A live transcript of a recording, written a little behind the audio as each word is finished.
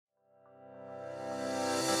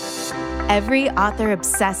Every author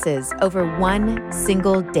obsesses over one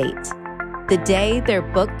single date, the day their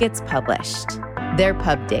book gets published, their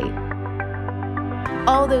pub date.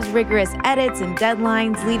 All those rigorous edits and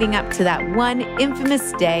deadlines leading up to that one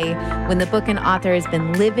infamous day when the book an author has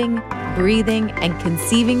been living, breathing, and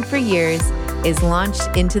conceiving for years is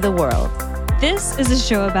launched into the world. This is a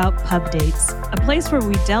show about pub dates, a place where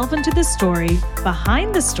we delve into the story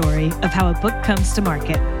behind the story of how a book comes to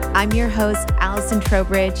market. I'm your host, Allison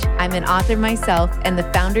Trowbridge. I'm an author myself and the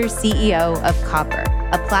founder CEO of Copper,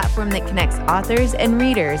 a platform that connects authors and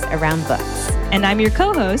readers around books. And I'm your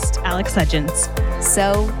co-host, Alex Hudgens.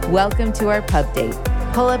 So, welcome to our pub date.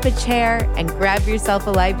 Pull up a chair and grab yourself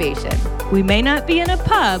a libation. We may not be in a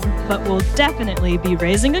pub, but we'll definitely be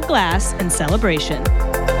raising a glass in celebration.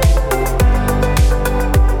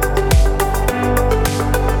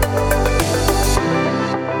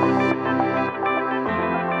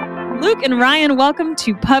 Luke and Ryan, welcome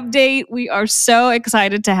to Pub Date. We are so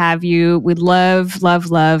excited to have you. We love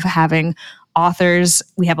having authors.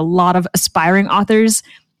 We have a lot of aspiring authors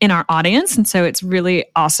in our audience, and so it's really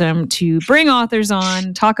awesome to bring authors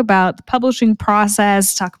on, talk about the publishing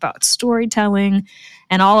process, talk about storytelling,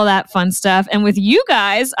 and all of that fun stuff. And with you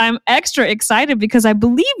guys, I'm extra excited because I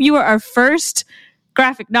believe you are our first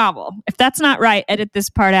graphic novel. If that's not right, edit this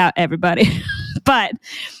part out, everybody. But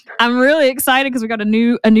I'm really excited because we got a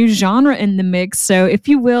new genre in the mix. So if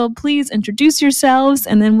you will, please introduce yourselves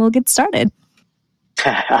and then we'll get started.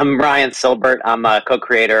 I'm Ryan Silbert. I'm a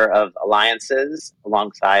co-creator of Alliances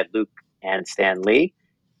alongside Luke and Stan Lee.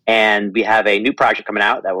 And we have a new project coming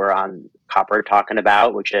out that we're on Copper talking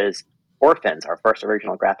about, which is Orphans, our first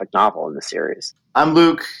original graphic novel in the series. I'm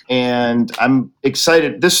Luke, and I'm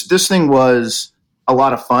excited. This thing was a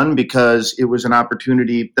lot of fun because it was an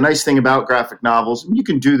opportunity. The nice thing about graphic novels, you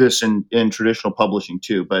can do this in traditional publishing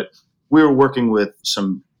too, but we were working with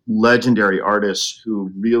some legendary artists who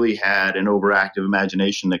really had an overactive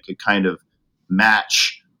imagination that could kind of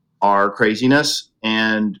match our craziness.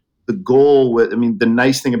 And the goal the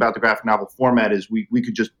nice thing about the graphic novel format is we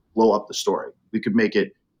could just blow up the story. We could make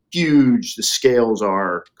it huge. The scales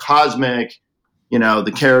are cosmic.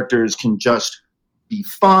 The characters can just be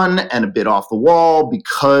fun and a bit off the wall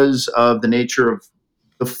because of the nature of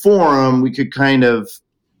the forum. We could kind of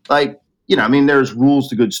there's rules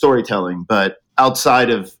to good storytelling, but outside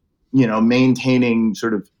of, maintaining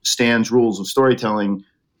sort of Stan's rules of storytelling,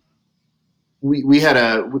 we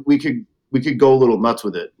could go a little nuts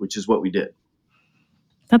with it, which is what we did.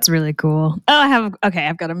 That's really cool.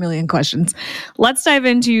 I've got a million questions. Let's dive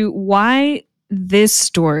into why this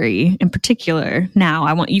story in particular. Now,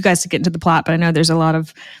 I want you guys to get into the plot, but I know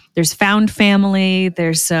there's found family,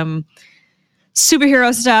 there's some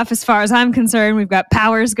superhero stuff as far as I'm concerned. We've got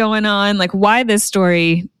powers going on. Like, why this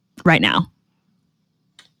story right now?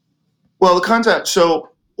 Well, the concept,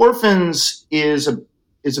 so Orphans is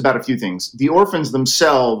about a few things. The orphans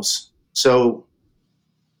themselves, so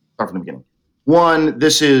start from the beginning. One,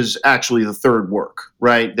 this is actually the third work,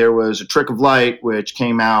 right? There was A Trick of Light, which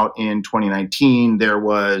came out in 2019. There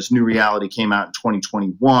was New Reality, came out in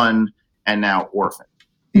 2021, and now Orphan.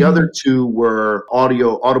 The other two were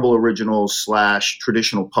Audible originals /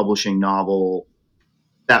 traditional publishing novel.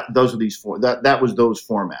 Those are these four. That was those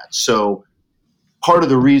formats. So part of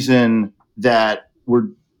the reason that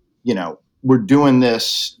we're doing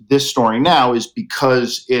this story now is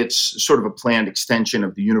because it's sort of a planned extension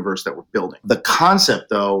of the universe that we're building. The concept,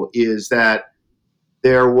 though, is that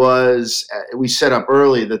we set up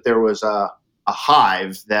early that there was a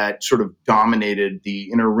hive that sort of dominated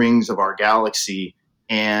the inner rings of our galaxy.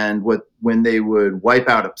 And when they would wipe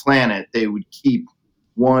out a planet, they would keep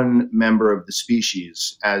one member of the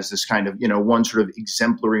species as this kind of, one sort of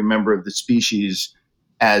exemplary member of the species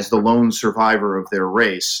as the lone survivor of their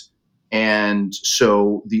race. And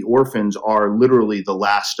so the orphans are literally the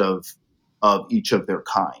last of each of their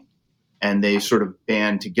kind. And they sort of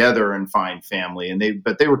band together and find family.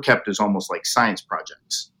 But they were kept as almost like science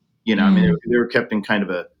projects. They were kept in kind of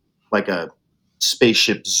a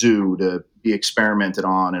spaceship zoo to be experimented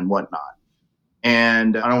on and whatnot.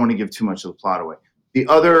 And I don't want to give too much of the plot away. The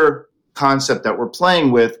other concept that we're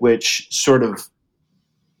playing with, which sort of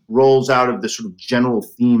rolls out of the sort of general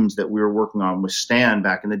themes that we were working on with Stan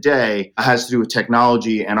back in the day, has to do with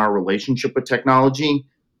technology and our relationship with technology.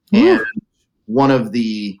 Mm. And one of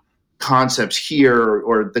the concepts here,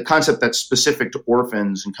 or the concept that's specific to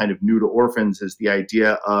orphans and kind of new to orphans, is the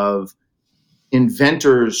idea of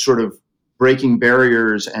inventors sort of breaking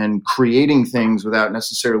barriers and creating things without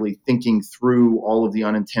necessarily thinking through all of the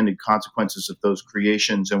unintended consequences of those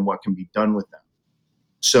creations and what can be done with them.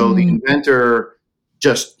 So the inventor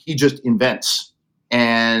just invents.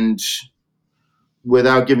 And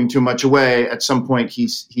without giving too much away, at some point he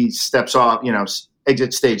steps off,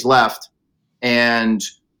 exit stage left, and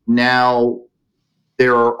now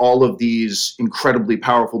there are all of these incredibly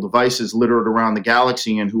powerful devices littered around the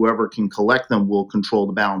galaxy, and whoever can collect them will control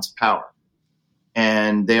the balance of power.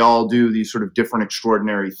 And they all do these sort of different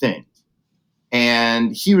extraordinary things.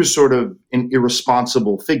 And he was sort of an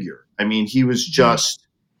irresponsible figure. I mean, he was just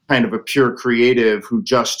kind of a pure creative who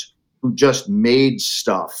just made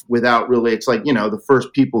stuff without really, it's like, the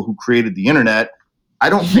first people who created the internet, I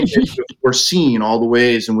don't think they could have foreseen all the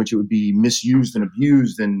ways in which it would be misused and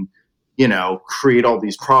abused and, create all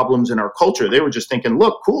these problems in our culture. They were just thinking,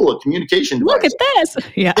 look, cool, a communication device. Look at this.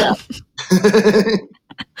 Yeah.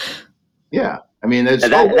 Yeah. I mean,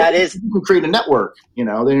 that is, you can create a network, they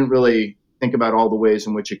didn't really think about all the ways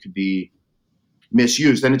in which it could be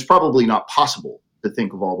misused. And it's probably not possible to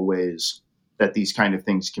think of all the ways that these kind of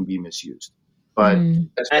things can be misused. But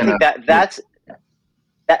I think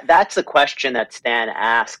that's the question that Stan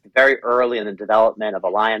asked very early in the development of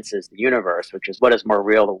Alliances, the universe, which is, what is more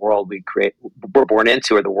real, the world we're born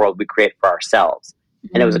into, or the world we create for ourselves?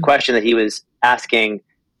 And it was a question that he was asking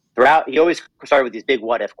throughout. He always started with these big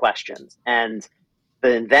what if questions. And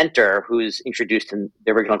the inventor, who's introduced in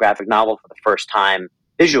the original graphic novel for the first time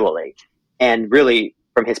visually, and really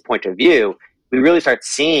from his point of view, we really start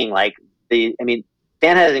seeing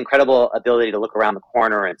Stan has an incredible ability to look around the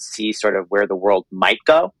corner and see sort of where the world might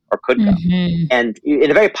go or could go. And in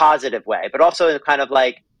a very positive way, but also in a kind of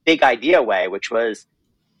like big idea way, which was,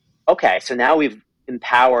 okay, so now we've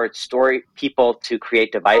empowered story people to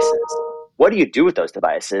create devices. What do you do with those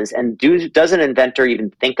devices? And does an inventor even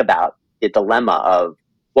think about the dilemma of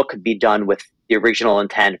what could be done with the original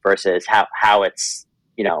intent versus how it's,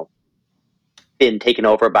 been taken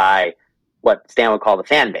over by what Stan would call the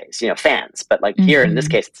fan base, fans. But like here in this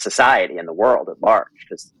case, it's society and the world at large,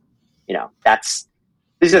 because,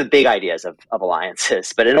 these are the big ideas of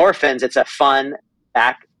Alliances. But in Orphans, it's a fun,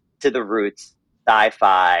 back to the roots,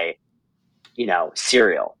 sci-fi,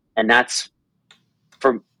 serial. And that's,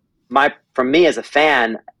 for me as a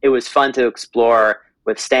fan, it was fun to explore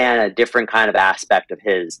with Stan a different kind of aspect of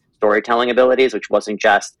his storytelling abilities, which wasn't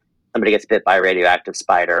just somebody gets bit by a radioactive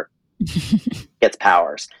spider, gets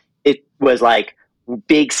powers. It was like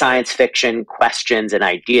big science fiction questions and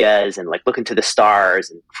ideas, and like look into the stars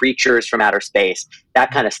and creatures from outer space,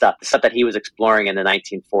 that kind of stuff, the stuff that he was exploring in the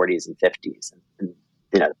 1940s and 50s. And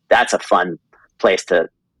that's a fun place to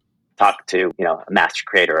talk to, a master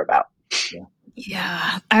creator about.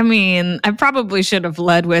 Yeah. I mean, I probably should have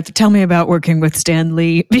led with, tell me about working with Stan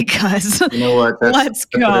Lee, because you know what? Let's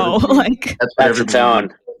go. That's its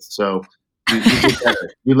own. So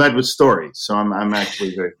you led with stories. So I'm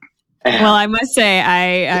actually very... Well, I must say,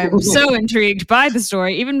 I'm so intrigued by the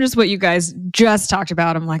story. Even just what you guys just talked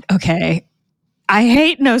about, I'm like, okay, I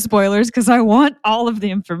hate no spoilers because I want all of the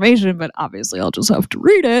information, but obviously I'll just have to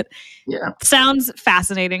read it. Yeah. Sounds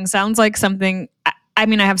fascinating. Sounds like something... I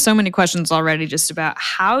mean, I have so many questions already just about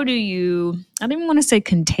how do you, I don't even want to say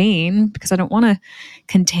contain, because I don't want to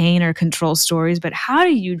contain or control stories, but how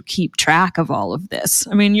do you keep track of all of this?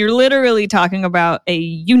 I mean, you're literally talking about a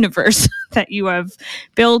universe that you have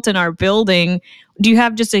built and are building. Do you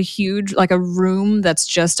have just a huge, like a room that's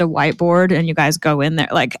just a whiteboard and you guys go in there?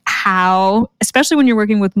 Like how, especially when you're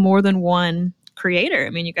working with more than one creator? I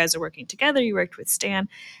mean, you guys are working together, you worked with Stan.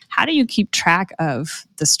 How do you keep track of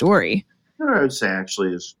the story? What I would say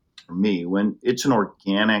actually is, for me, when it's an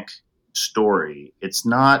organic story, it's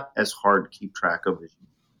not as hard to keep track of as you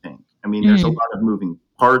think. I mean, there's a lot of moving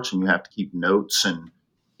parts, and you have to keep notes, and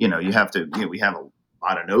we have a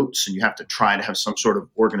lot of notes, and you have to try to have some sort of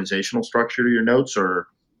organizational structure to your notes, or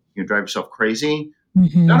you drive yourself crazy. I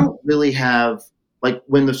don't really have, like,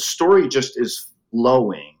 when the story just is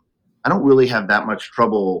flowing, I don't really have that much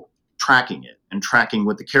trouble tracking it and tracking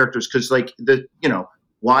with the characters, because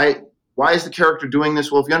why is the character doing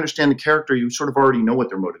this? Well, if you understand the character, you sort of already know what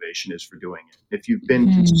their motivation is for doing it. If you've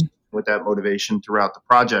been consistent with that motivation throughout the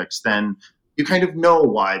projects, then you kind of know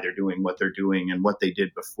why they're doing what they're doing and what they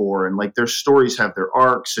did before. And like their stories have their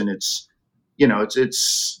arcs, and it's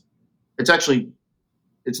actually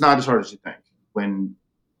not as hard as you think when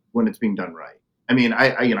it's being done right. I mean,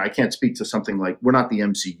 I can't speak to something like, we're not the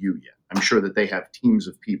MCU yet. I'm sure that they have teams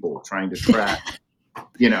of people trying to track.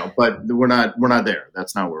 But we're not there.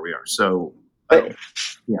 That's not where we are. So, go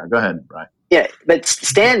ahead, Brian. Yeah, but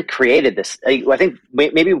Stan created this. I think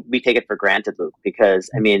maybe we take it for granted, Luke, because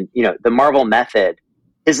I mean, the Marvel method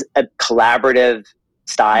is a collaborative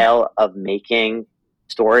style of making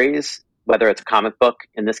stories, whether it's a comic book,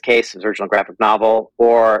 in this case, his original graphic novel,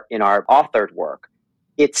 or in our authored work.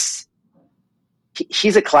 It's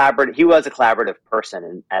he's a collaborative. He was a collaborative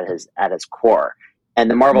person at his core. And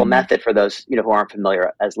the Marvel method, for those who aren't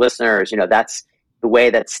familiar as listeners, that's the way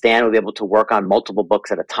that Stan would be able to work on multiple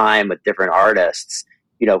books at a time with different artists,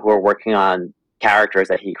 who are working on characters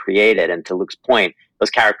that he created. And to Luke's point, those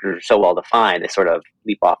characters are so well defined, they sort of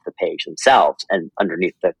leap off the page themselves and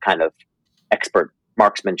underneath the kind of expert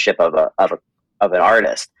marksmanship of an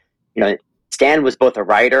artist. Stan was both a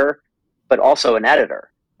writer but also an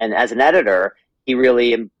editor. And as an editor, he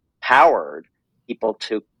really empowered people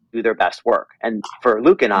to do their best work. And for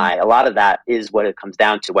Luke and I, a lot of that is what it comes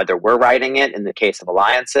down to, whether we're writing it in the case of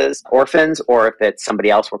Alliances, Orphans, or if it's somebody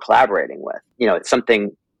else we're collaborating with. It's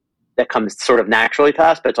something that comes sort of naturally to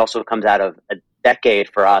us, but it also comes out of a decade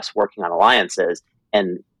for us working on Alliances,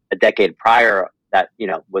 and a decade prior that,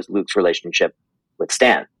 was Luke's relationship with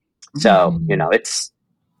Stan. So,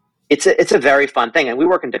 it's a very fun thing. And we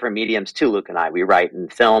work in different mediums too, Luke and I. We write in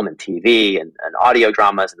film and TV and audio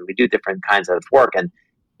dramas, and we do different kinds of work. And,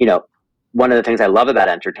 one of the things I love about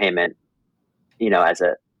entertainment, as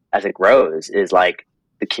it grows, is like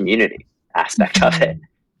the community aspect of it.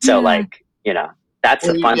 So that's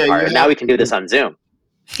the fun part. And now we can do this on Zoom.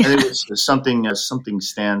 And it was something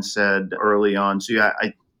Stan said early on. So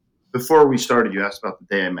before we started, you asked about the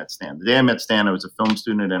day I met Stan. The day I met Stan, I was a film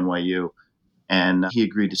student at NYU, and he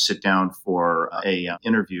agreed to sit down for a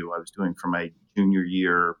interview I was doing for my junior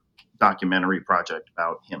year documentary project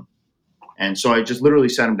about him. And so I just literally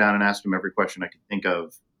sat him down and asked him every question I could think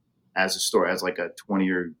of as like a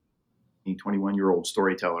 21-year-old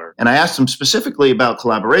storyteller. And I asked him specifically about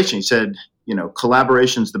collaboration. He said,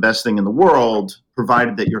 collaboration's the best thing in the world,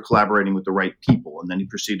 provided that you're collaborating with the right people. And then he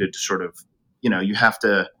proceeded to sort of, you have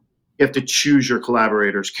to choose your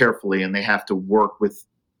collaborators carefully, and they have to work with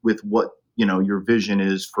what, your vision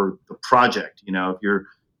is for the project.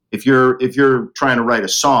 If you're trying to write a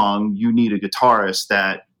song, you need a guitarist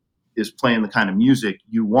that is playing the kind of music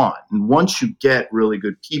you want. And once you get really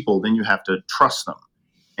good people, then you have to trust them,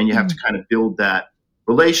 and you have to kind of build that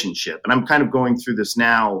relationship. And I'm kind of going through this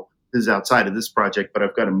now. This is outside of this project, but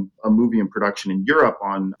I've got a movie in production in Europe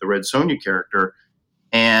on the Red Sonja character.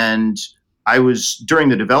 And during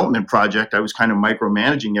the development project, I was kind of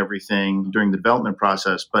micromanaging everything during the development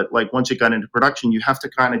process. But once it got into production, you have to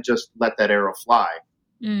kind of just let that arrow fly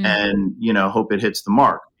and, hope it hits the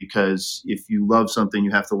mark. Because if you love something,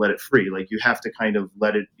 you have to let it free. You have to kind of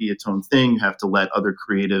let it be its own thing. You have to let other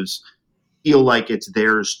creatives feel like it's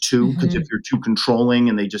theirs too. Because if you're too controlling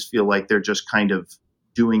and they just feel like they're just kind of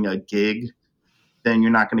doing a gig, then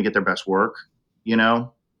you're not going to get their best work.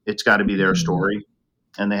 It's got to be their story,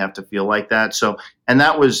 and they have to feel like that. So, and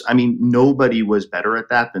that was, nobody was better at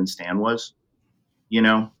that than Stan was. He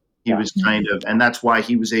was kind of, and that's why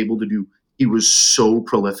he was able to he was so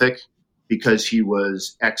prolific, because he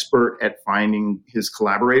was expert at finding his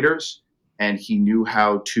collaborators, and he knew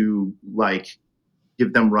how to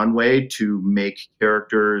give them runway to make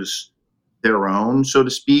characters their own, so to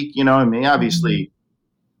speak. Obviously,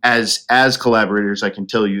 as collaborators, I can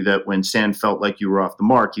tell you that when Stan felt like you were off the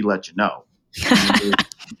mark, he let you know.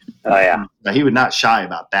 Oh yeah, he would not shy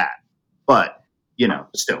about that. But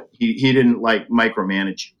still, he didn't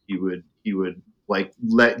micromanage you. He would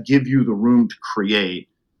give you the room to create,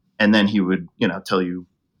 and then he would tell you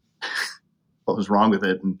what was wrong with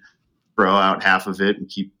it and throw out half of it and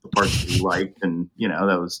keep the parts that you liked. And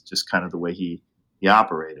that was just kind of the way he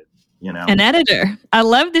operated. An editor. I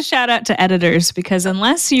love the shout out to editors, because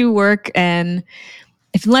unless you work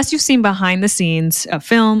unless you've seen behind the scenes of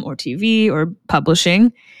film or TV or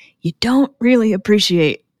publishing, you don't really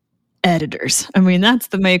appreciate editors. That's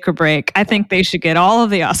the make or break. I think they should get all of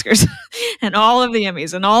the Oscars and all of the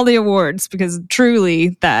Emmys and all the awards, because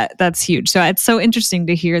truly that's huge. So it's so interesting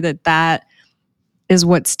to hear that is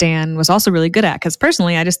what Stan was also really good at. Because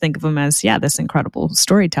personally, I just think of him as, this incredible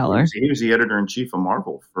storyteller. He was the editor-in-chief of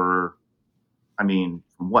Marvel for, from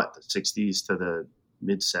what, the 60s to the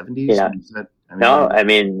mid-70s? Yeah.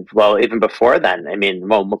 Well, even before then. When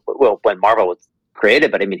Marvel was created,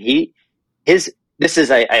 but this is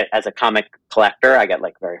as a comic collector, I get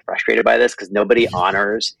very frustrated by this, because nobody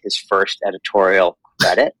honors his first editorial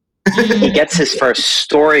credit. He gets his first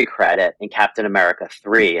story credit in Captain America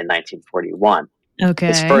 3 in 1941. Okay.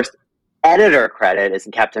 His first editor credit is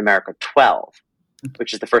in Captain America 12,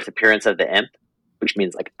 which is the first appearance of the Imp, which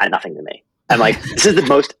means nothing to me. I'm this is the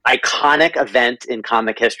most iconic event in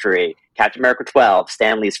comic history. Captain America 12,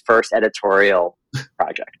 Stan Lee's first editorial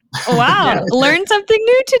project. Wow. Learned something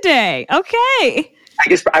new today. Okay.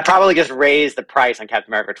 I probably just raised the price on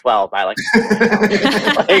Captain America 12 by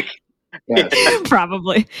Yes.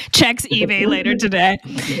 Probably checks eBay later today.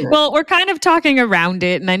 Well, we're kind of talking around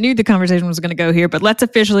it, and I knew the conversation was going to go here, but let's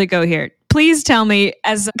officially go here. Please tell me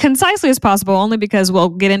as concisely as possible, only because we'll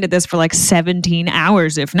get into this for like 17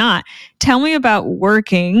 hours, if not. Tell me about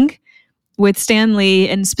working with Stan Lee,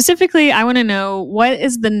 and specifically, I want to know, what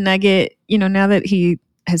is the nugget, now that he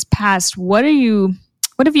has passed, what have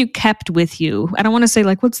you kept with you? I don't want to say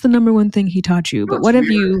like, what's the number one thing he taught you, but what have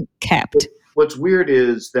you kept? What's weird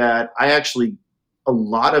is that I actually, a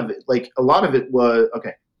lot of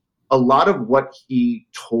what he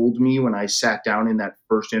told me when I sat down in that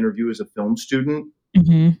first interview as a film student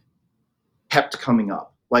kept coming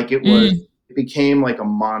up. Like it became like a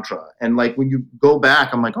mantra. And like when you go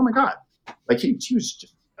back, I'm like, oh my God, like he was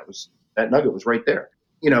just, that nugget was right there.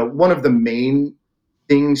 One of the main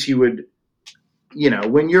things he would,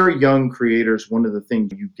 when you're young creators, one of the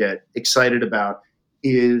things you get excited about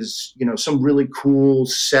is, some really cool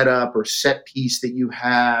setup or set piece that you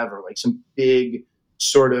have, or like some big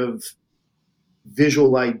sort of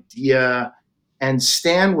visual idea. And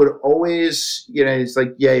Stan would always, it's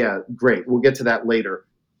like, yeah, great. We'll get to that later.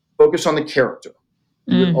 Focus on the character.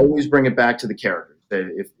 He would always bring it back to the character.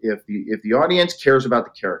 If the audience cares about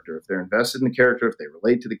the character, if they're invested in the character, if they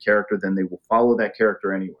relate to the character, then they will follow that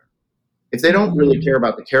character anywhere. If they don't really care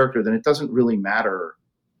about the character, then it doesn't really matter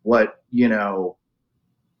what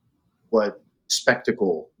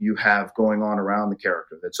spectacle you have going on around the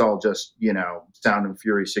character. That's all just, sound and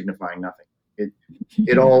fury signifying nothing.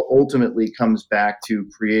 It all ultimately comes back to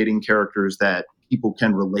creating characters that people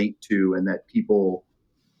can relate to and that people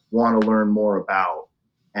want to learn more about.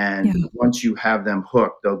 And once you have them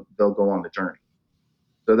hooked, they'll go on the journey.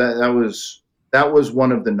 So that was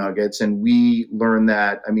one of the nuggets, and we learned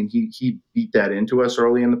that. I mean, he beat that into us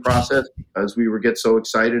early in the process because we would get so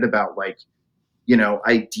excited about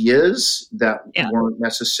ideas that weren't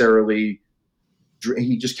necessarily.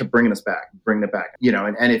 He just kept bringing it back.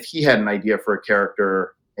 And if he had an idea for a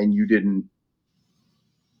character and you didn't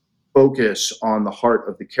focus on the heart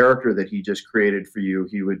of the character that he just created for you,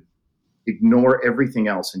 he would ignore everything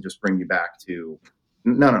else and just bring you back to,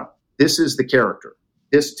 no, this is the character.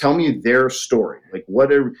 Tell me their story. Like,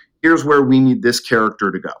 here's where we need this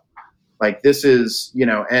character to go. Like, this is,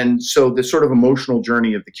 and so the sort of emotional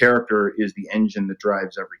journey of the character is the engine that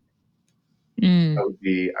drives everything. That would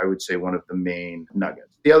be, I would say, one of the main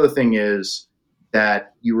nuggets. The other thing is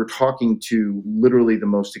that you were talking to literally the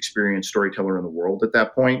most experienced storyteller in the world at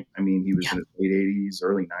that point. I mean, he was in his late 80s,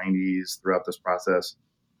 early 90s throughout this process.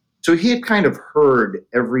 So he had kind of heard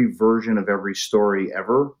every version of every story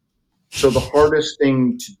ever. So the hardest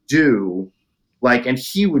thing to do, and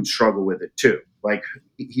he would struggle with it too. Like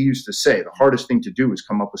he used to say, the hardest thing to do is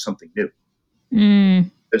come up with something new.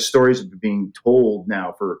 The stories have been being told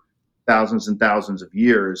now for thousands and thousands of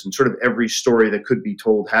years, and sort of every story that could be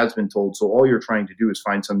told has been told. So all you're trying to do is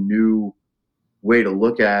find some new way to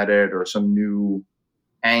look at it or some new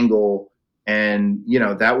angle. And,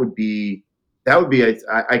 that would be,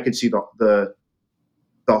 I could see the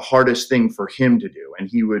hardest thing for him to do. And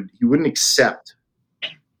he wouldn't accept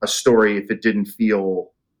a story if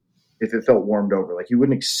it felt warmed over. Like he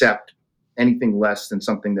wouldn't accept anything less than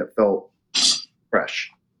something that felt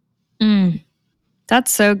fresh. That's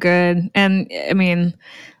so good. And I mean,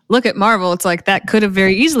 look at Marvel. It's like that could have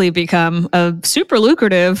very easily become a super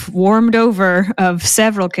lucrative, warmed over of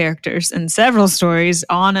several characters and several stories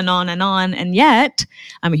on and on and on. And yet,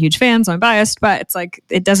 I'm a huge fan, so I'm biased, but it's like,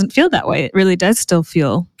 it doesn't feel that way. It really does still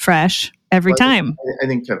feel fresh every time. I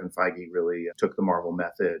think Kevin Feige really took the Marvel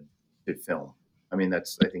method to film. I mean, I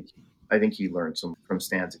think he learned some from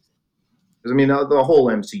Stan's. Because I mean, the whole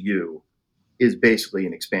MCU is basically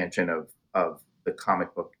an expansion of the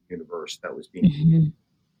comic book universe that was being.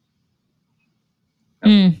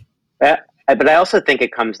 But I also think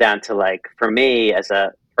it comes down to, like, for me as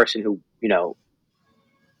a person who,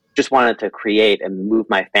 just wanted to create and move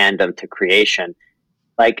my fandom to creation,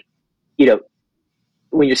 like,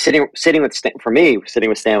 when you're sitting with Stan, for me, sitting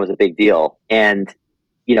with Stan was a big deal. And,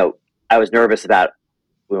 I was nervous about,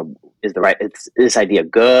 is this idea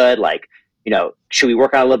good? Like, should we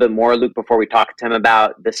work on it a little bit more, Luke, before we talk to him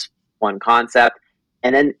about this one concept?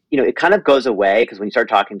 And then, it kind of goes away because when you start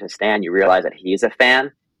talking to Stan, you realize that he's a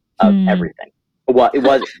fan of everything. Well, it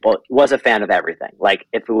was a fan of everything. Like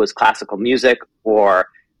if it was classical music or,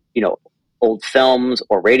 old films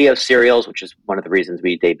or radio serials, which is one of the reasons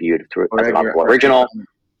we debuted through as an original.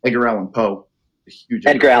 Edgar Allan Poe.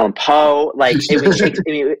 Edgar Allan Poe. Like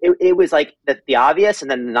it was like the obvious and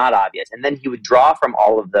then the not obvious. And then he would draw from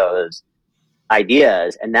all of those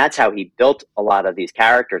ideas, and that's how he built a lot of these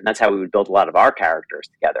characters, and that's how we would build a lot of our characters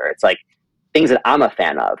together. It's like things that I'm a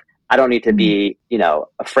fan of. I don't need to be,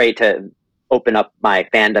 afraid to open up my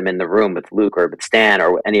fandom in the room with Luke or with Stan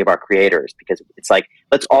or any of our creators, because it's like,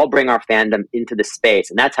 let's all bring our fandom into the space.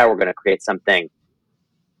 And that's how we're going to create something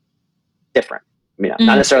different. Not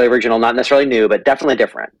necessarily original, not necessarily new, but definitely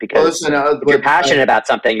different, because if you're passionate about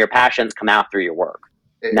something, your passions come out through your work.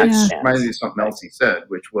 It reminds me of something else he said,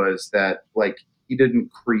 which was that, like, he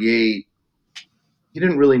didn't really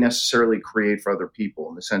necessarily create for other people,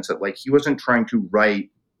 in the sense that, like, he wasn't trying to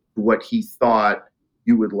write what he thought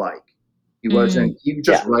you would like. He was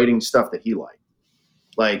just writing stuff that he liked.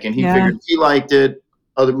 Like, and he figured if he liked it,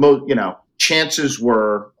 chances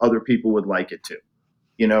were other people would like it too.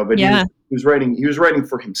 But he was writing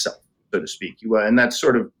for himself, so to speak. And that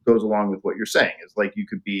sort of goes along with what you're saying, is like, you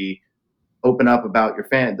could be open up about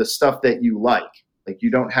the stuff that you like. Like, you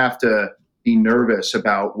don't have to be nervous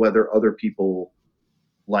about whether other people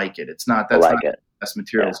like it. It's not that's not the best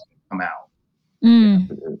materials going to come out.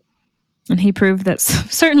 And he proved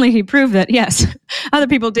that, yes, other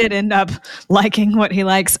people did end up liking what he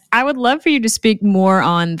likes. I would love for you to speak more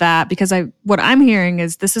on that, because what I'm hearing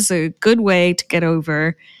is this is a good way to get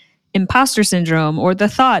over imposter syndrome, or the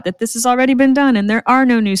thought that this has already been done and there are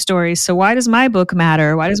no new stories. So why does my book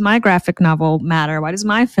matter? Why does my graphic novel matter? Why does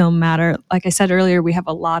my film matter? Like I said earlier, we have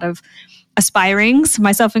a lot of aspirings,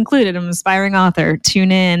 myself included. I'm an aspiring author.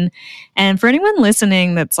 Tune in. And for anyone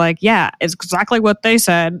listening that's like, yeah, it's exactly what they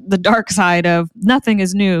said, the dark side of nothing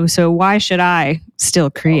is new, so why should I still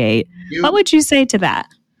create? What would you say to that?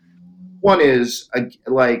 One is,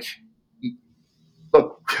 like,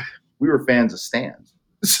 look, we were fans of Stan's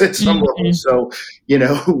at some level. So,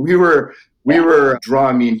 we were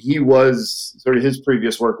drawn. I mean, he was sort of, his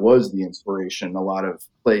previous work was the inspiration in a lot of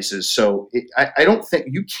places. So I don't think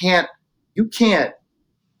you can't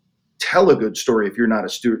tell a good story if you're not a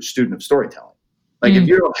student of storytelling. Like, if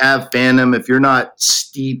you don't have fandom, if you're not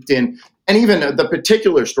steeped in, and even the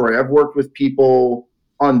particular story, I've worked with people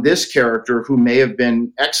on this character who may have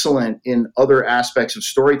been excellent in other aspects of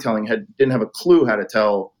storytelling, didn't have a clue how to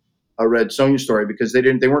tell a Red Sonja story because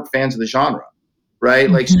they weren't fans of the genre, right?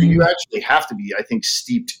 Like, so you actually have to be, I think,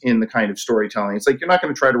 steeped in the kind of storytelling. It's like, you're not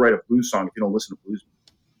going to try to write a blues song if you don't listen to blues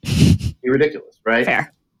music. It'd be ridiculous, right?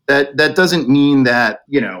 Fair. That doesn't mean that,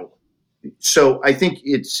 so I think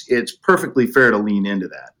it's perfectly fair to lean into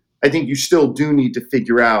that. I think you still do need to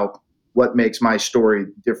figure out what makes my story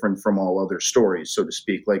different from all other stories, so to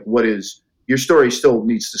speak. Like, your story still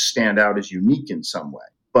needs to stand out as unique in some way.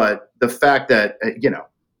 But the fact that,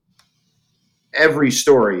 every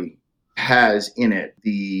story has in it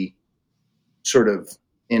the sort of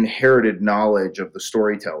inherited knowledge of the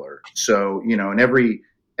storyteller. So, and every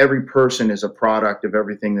person is a product of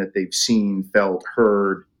everything that they've seen, felt,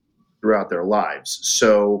 heard throughout their lives.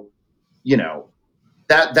 So,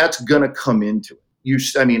 that's going to come into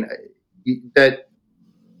it.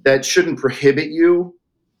 That shouldn't prohibit you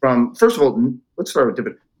from, first of all, let's start with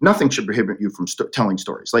different. Nothing should prohibit you from telling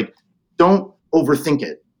stories. Like, don't overthink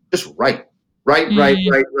it. Just write. Write.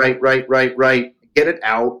 Get it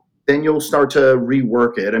out. Then you'll start to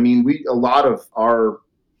rework it. I mean, a lot of our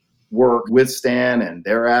work with Stan and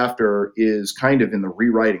thereafter is kind of in the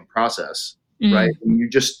rewriting process, right? And you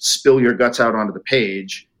just spill your guts out onto the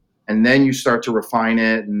page, and then you start to refine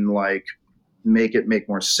it and, like, make it make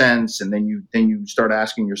more sense. And then you start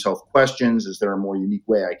asking yourself questions. Is there a more unique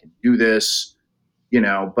way I can do this?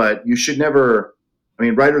 But you should never,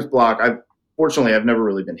 writer's block. Fortunately, I've never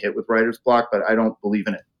really been hit with writer's block, but I don't believe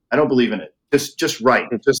in it. Just write.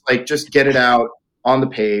 Just get it out on the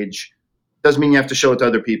page. Doesn't mean you have to show it to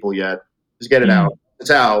other people yet. Just get it out.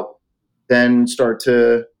 It's out. Then start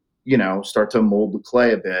to mold the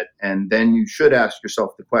clay a bit. And then you should ask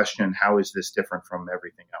yourself the question, how is this different from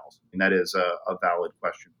everything else? And that is a valid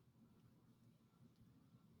question.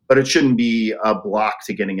 But it shouldn't be a block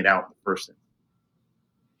to getting it out in the first instance.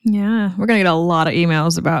 Yeah, we're going to get a lot of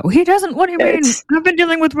emails about, what do you mean? I've been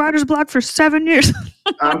dealing with writer's block for 7 years.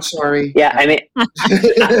 I'm sorry. Yeah, I'm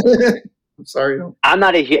sorry. I'm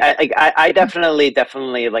not I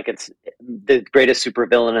definitely, like, it's the greatest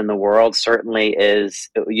supervillain in the world. Certainly is.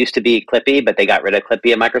 It used to be Clippy, but they got rid of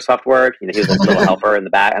Clippy in Microsoft Word. He was a little helper in the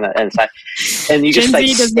back and side. And you just, Gen like,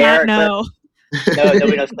 Z does stare not know. No,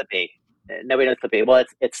 nobody knows Clippy. Nobody knows Clippy. Well,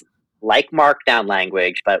 it's like Markdown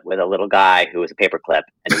language, but with a little guy who was a paperclip,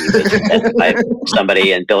 and he was invented by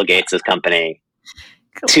somebody in Bill Gates' company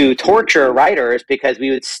to torture writers, because we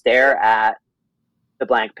would stare at the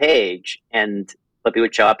blank page and Clippy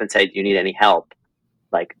would show up and say, "Do you need any help,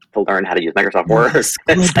 like, to learn how to use Microsoft Word?" It's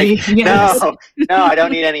like, no, I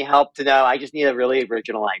don't need any help to know. I just need a really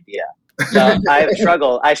original idea. So I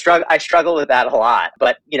struggle with that a lot.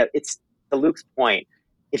 But, it's to Luke's point.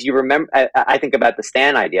 if you remember, I think about the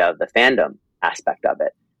Stan idea of the fandom aspect of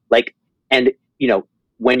it. Like, and you know,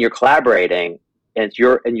 when you're collaborating and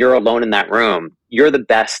you're alone in that room, you're the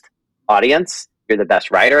best audience, you're the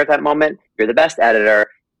best writer at that moment, you're the best editor,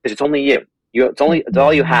 because it's only you. It's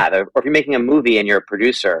all you have. Or if you're making a movie and you're a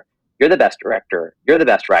producer, you're the best director, you're the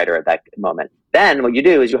best writer at that moment. Then what you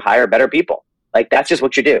do is you hire better people. Like, that's just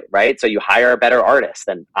what you do, right? So you hire a better artist.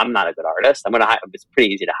 And I'm not a good artist. It's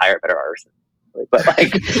pretty easy to hire a better artist. But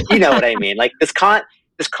like, you know what I mean? Like, this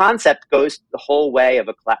concept goes the whole way of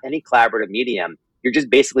any collaborative medium. You're just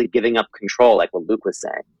basically giving up control, like what Luke was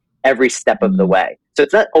saying, every step of the way. So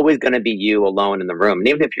it's not always going to be you alone in the room. And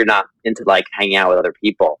even if you're not into like hanging out with other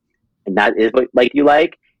people, and that is what like you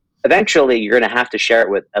like, eventually you're going to have to share it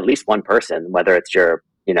with at least one person, whether it's your,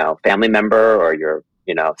 you know, family member or your,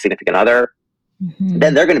 you know, significant other.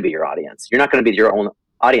 Then they're going to be your audience. You're not going to be your own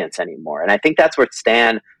audience anymore. And I think that's what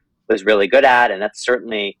Stan was really good at. And that's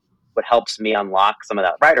certainly what helps me unlock some of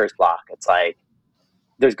that writer's block. It's like,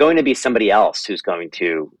 there's going to be somebody else who's going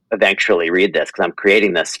to eventually read this, because I'm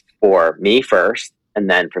creating this for me first, and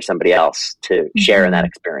then for somebody else to share in that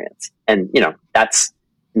experience. And, you know, that's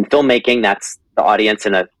in filmmaking, that's the audience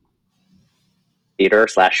in a theater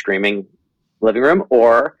 / streaming living room,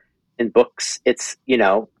 or in books, it's, you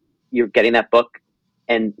know, you're getting that book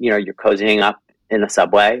and, you know, you're cozying up in a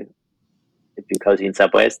subway. If you cozy in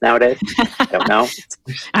subways nowadays, I don't know.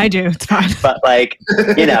 I do. It's fine. But like,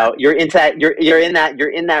 you know, you're in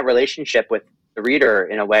that relationship with the reader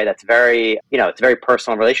in a way that's very, you know, it's a very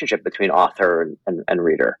personal relationship between author and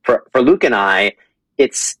reader. For Luke and I,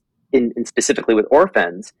 it's in specifically with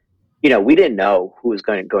Orphans, you know, we didn't know who was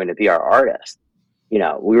going to be our artist. You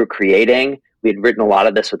know, we were creating, we had written a lot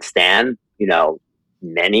of this with Stan, you know,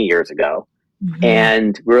 many years ago.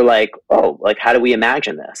 And we were like, oh, like, how do we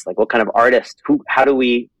imagine this? Like, what kind of artist, how do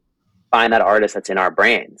we find that artist that's in our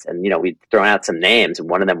brains? And, you know, we'd thrown out some names, and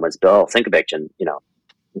one of them was Bill Sienkiewicz. And, you know,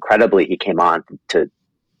 incredibly, he came on to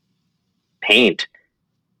paint,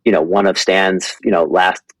 you know, one of Stan's, you know,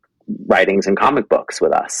 last writings and comic books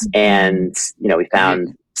with us. And, you know, we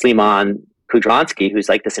found Szymon Kudranski, who's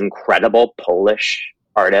like this incredible Polish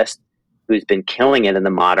artist who's been killing it in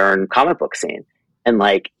the modern comic book scene. And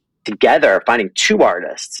like, together, finding two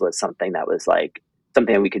artists was something that was like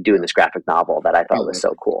something that we could do in this graphic novel that I thought was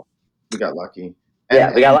so cool. We got lucky. We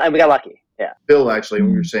got lucky. Yeah. Bill, actually,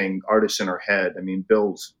 when we were saying artists in our head, I mean,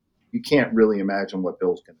 you can't really imagine what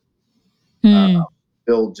Bill's going to do.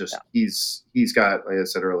 Bill just, he's got, like I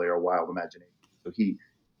said earlier, a wild imagination. So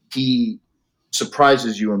he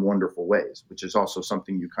surprises you in wonderful ways, which is also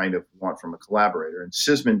something you kind of want from a collaborator. And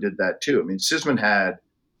Sisman did that too. I mean, Sisman had,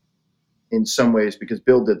 in some ways, because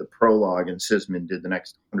Bill did the prologue and Sisman did the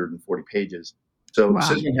next 140 pages. So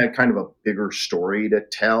Sisman had kind of a bigger story to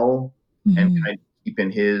tell and kind of keep in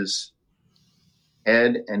his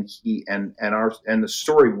head. And the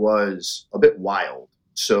story was a bit wild.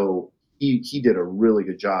 So he did a really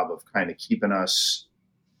good job of kind of keeping us,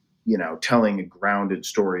 you know, telling a grounded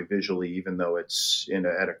story visually, even though it's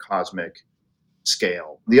at a cosmic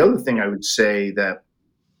scale. The other thing I would say that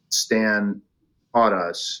Stan taught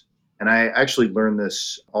us, and I actually learned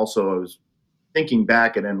this also, I was thinking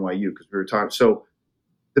back at NYU because we were talking. So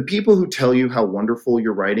the people who tell you how wonderful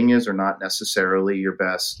your writing is are not necessarily your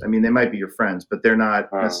best. I mean, they might be your friends, but they're not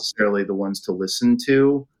necessarily the ones to listen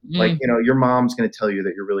to. Like, you know, your mom's going to tell you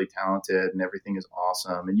that you're really talented and everything is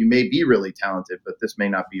awesome. And you may be really talented, but this may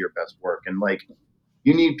not be your best work. And like,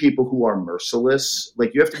 you need people who are merciless.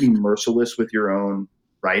 Like, you have to be merciless with your own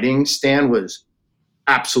writing. Stan was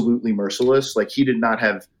absolutely merciless. Like, he did not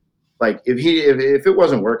have, like, if it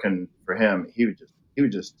wasn't working for him, he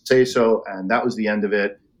would just say so, and that was the end of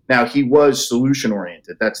it. Now, he was solution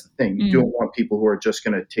oriented. That's the thing. You don't want people who are just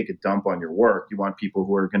going to take a dump on your work. You want people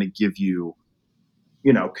who are going to give you,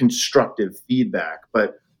 you know, constructive feedback.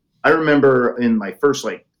 But I remember in my first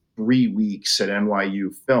 3 weeks at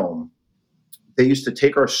NYU Film, they used to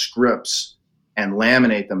take our scripts and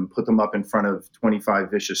laminate them, put them up in front of 25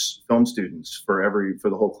 vicious film students for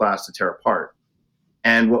the whole class to tear apart.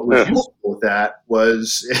 And what was useful with that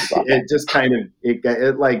was it just kind of,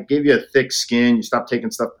 it like gave you a thick skin. You stopped taking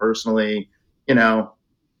stuff personally, you know.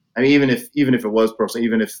 I mean, even if it was personal,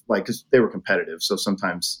 even if because they were competitive, so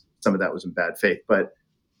sometimes some of that was in bad faith. But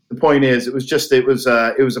the point is, it was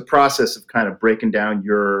a process of kind of breaking down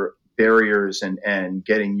your barriers and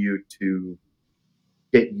getting you to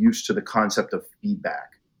get used to the concept of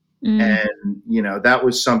feedback. And, you know, that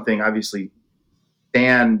was something, obviously,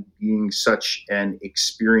 Stan being such an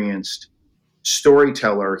experienced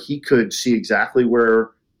storyteller, he could see exactly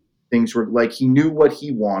where things were. Like, he knew what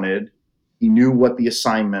he wanted, He knew what the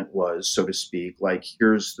assignment was, so to speak. Like,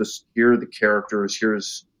 here are the characters.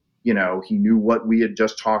 He knew what we had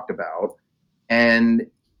just talked about. And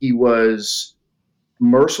he was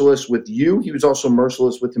merciless with you. He was also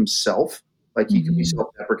merciless with himself. Like, he could be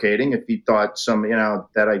self-deprecating if he thought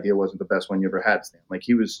that idea wasn't the best one you ever had, Stan. Like,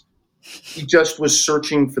 he just was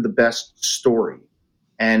searching for the best story.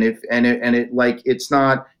 And if an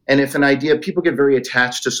idea, people get very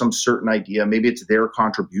attached to some certain idea, maybe it's their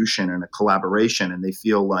contribution in a collaboration, and they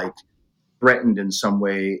feel like threatened in some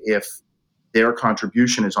way if their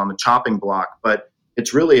contribution is on the chopping block. But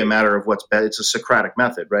it's really a matter of what's best. It's a Socratic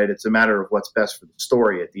method, right? It's a matter of what's best for the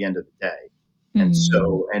story at the end of the day. And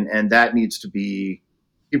so, and that needs to be,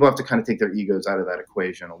 people have to kind of take their egos out of that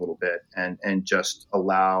equation a little bit and just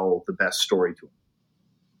allow the best story to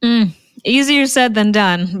them. Easier said than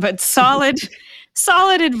done, but solid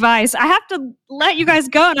advice. I have to let you guys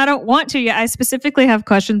go, and I don't want to yet. I specifically have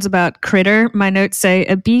questions about Critter. My notes say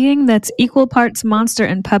a being that's equal parts monster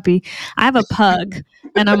and puppy. I have a pug,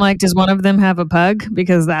 and I'm like, does one of them have a pug?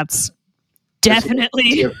 Because that's definitely...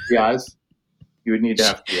 You have 3 eyes? You would need to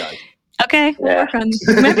have 3 eyes. Okay, we'll work on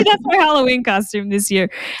maybe that's my Halloween costume this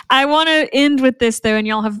year. I want to end with this, though, and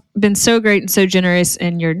y'all have been so great and so generous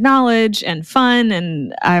in your knowledge and fun,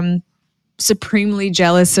 and I'm supremely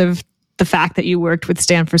jealous of the fact that you worked with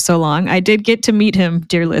Stan for so long. I did get to meet him,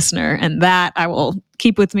 dear listener, and that I will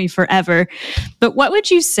keep with me forever. But what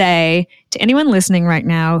would you say to anyone listening right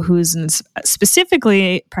now who's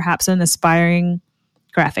specifically perhaps an aspiring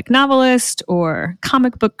graphic novelist or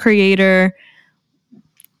comic book creator?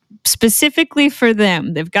 Specifically for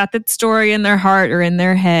them, they've got that story in their heart or in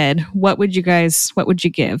their head. What would you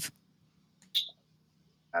give?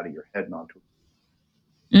 Out of your head and onto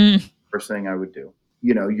it. First thing I would do.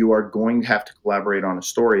 You are going to have to collaborate on a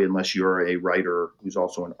story unless you're a writer who's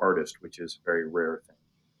also an artist, which is a very rare thing.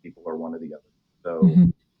 People are one or the other.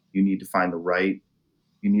 So you need to find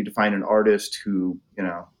an artist who,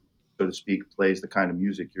 so to speak, plays the kind of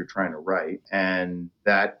music you're trying to write. And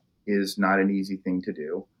that is not an easy thing to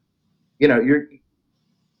do.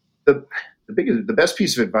 The best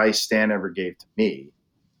piece of advice Stan ever gave to me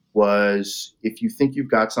was, if you think you've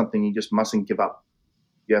got something, you just mustn't give up.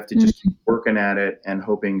 You have to just keep working at it and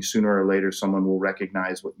hoping sooner or later someone will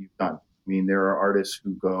recognize what you've done. I mean, there are artists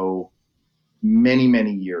who go many,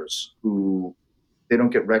 many years who they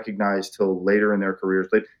don't get recognized till later in their careers.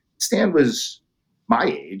 Like, Stan was my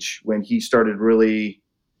age when he started really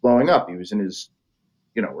blowing up. He was in his,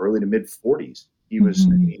 early to mid 40s. He was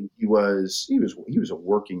a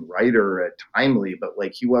working writer at Timely, but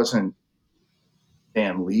like, he wasn't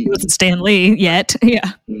Stan Lee. He wasn't Stan Lee yet.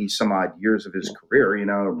 Yeah. Some odd years of his career,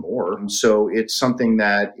 or more. So it's something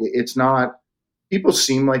that it's not, people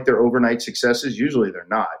seem like they're overnight successes. Usually they're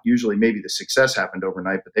not. Usually maybe the success happened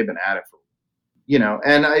overnight, but they've been at it for,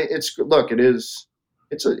 and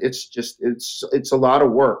it's a lot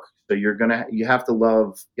of work. So you have to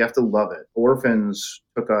love it. Orphans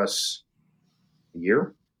took us a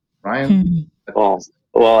year, Ryan.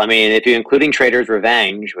 Well, I mean, if you're including Trader's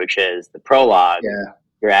Revenge, which is the prologue,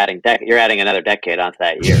 you're adding another decade onto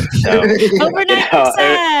that year. So overnight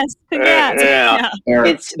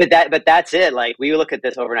success. But that's it. Like, we look at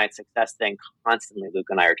this overnight success thing constantly. Luke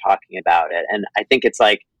and I are talking about it, and I think it's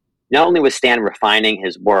like, not only was Stan refining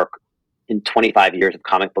his work in 25 years of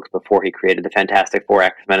comic books before he created the Fantastic Four,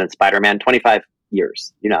 X-Men, and Spider-Man, 25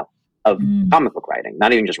 years, of comic book writing,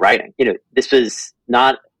 not even just writing. This was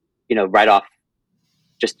not, right off,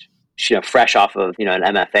 just, fresh off of, an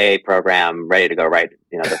MFA program, ready to go write,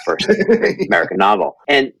 the first American novel.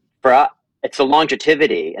 And for us, it's the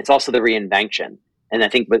longevity. It's also the reinvention. And I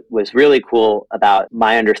think what was really cool about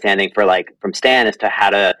my understanding from Stan as to how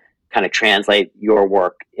to kind of translate your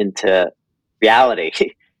work into reality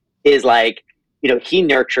is he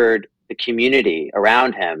nurtured the community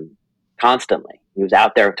around him constantly. He was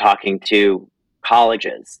out there talking to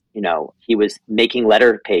colleges. He was making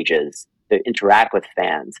letter pages to interact with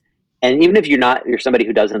fans. And even if you're somebody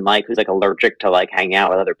who doesn't who's allergic to hanging out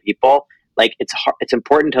with other people, it's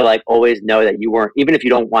important to always know that you weren't, even if you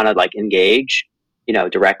don't want to engage,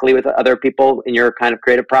 directly with other people in your kind of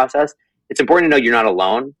creative process. It's important to know you're not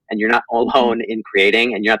alone, and you're not alone in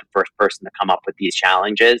creating, and you're not the first person to come up with these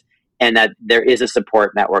challenges, and that there is a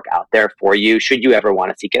support network out there for you should you ever want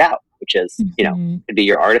to seek it out, which is, could be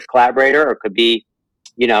your artist collaborator, or it could be,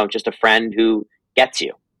 just a friend who gets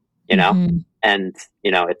you, and,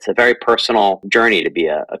 it's a very personal journey to be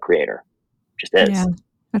a creator. Just is. Yeah,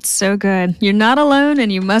 that's so good. You're not alone,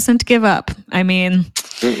 and you mustn't give up. I mean,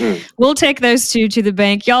 we'll take those two to the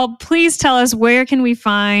bank. Y'all, please tell us, where can we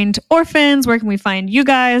find Orphans? Where can we find you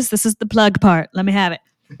guys? This is the plug part. Let me have it.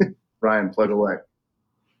 Ryan, plug away.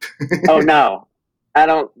 Oh, no. I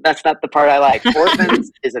don't. That's not the part I like.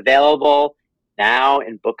 Orphans is available now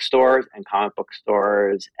in bookstores and comic book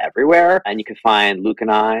stores everywhere. And you can find Luke and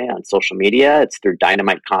I on social media. It's through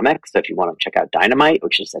Dynamite Comics. So if you want to check out Dynamite,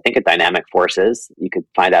 which is, I think, a Dynamic Forces, you could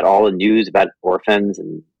find out all the news about Orphans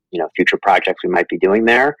and, future projects we might be doing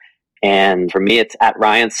there. And for me, it's at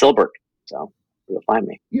Ryan Silbert. So you'll find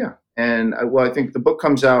me. Yeah. And I think the book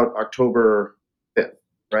comes out October 5th,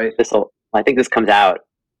 right? I think this comes out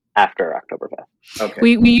after October 5th. Okay.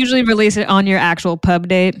 We usually release it on your actual pub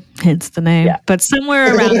date, hence the name, but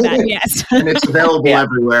somewhere around that, yes. And it's available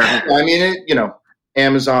everywhere. I mean,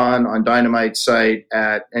 Amazon, on Dynamite's site,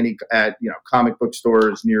 at comic book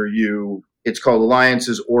stores near you. It's called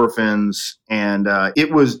Alliances Orphans, and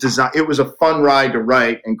it was designed. It was a fun ride to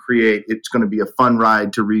write and create. It's going to be a fun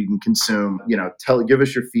ride to read and consume. Give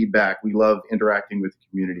us your feedback. We love interacting with the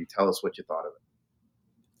community. Tell us what you thought of it.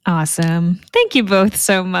 Awesome. Thank you both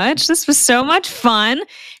so much. This was so much fun.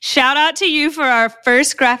 Shout out to you for our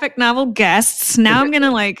first graphic novel guests. Now I'm going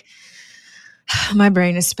to my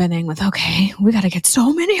brain is spinning with, okay, we got to get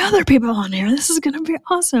so many other people on here. This is going to be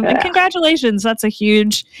awesome. And congratulations. That's a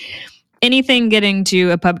huge... Anything getting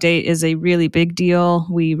to a pub date is a really big deal.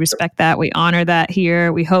 We respect that. We honor that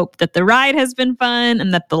here. We hope that the ride has been fun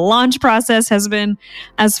and that the launch process has been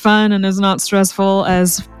as fun and as not stressful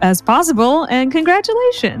as possible. And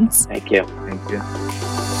congratulations. Thank you. Thank you.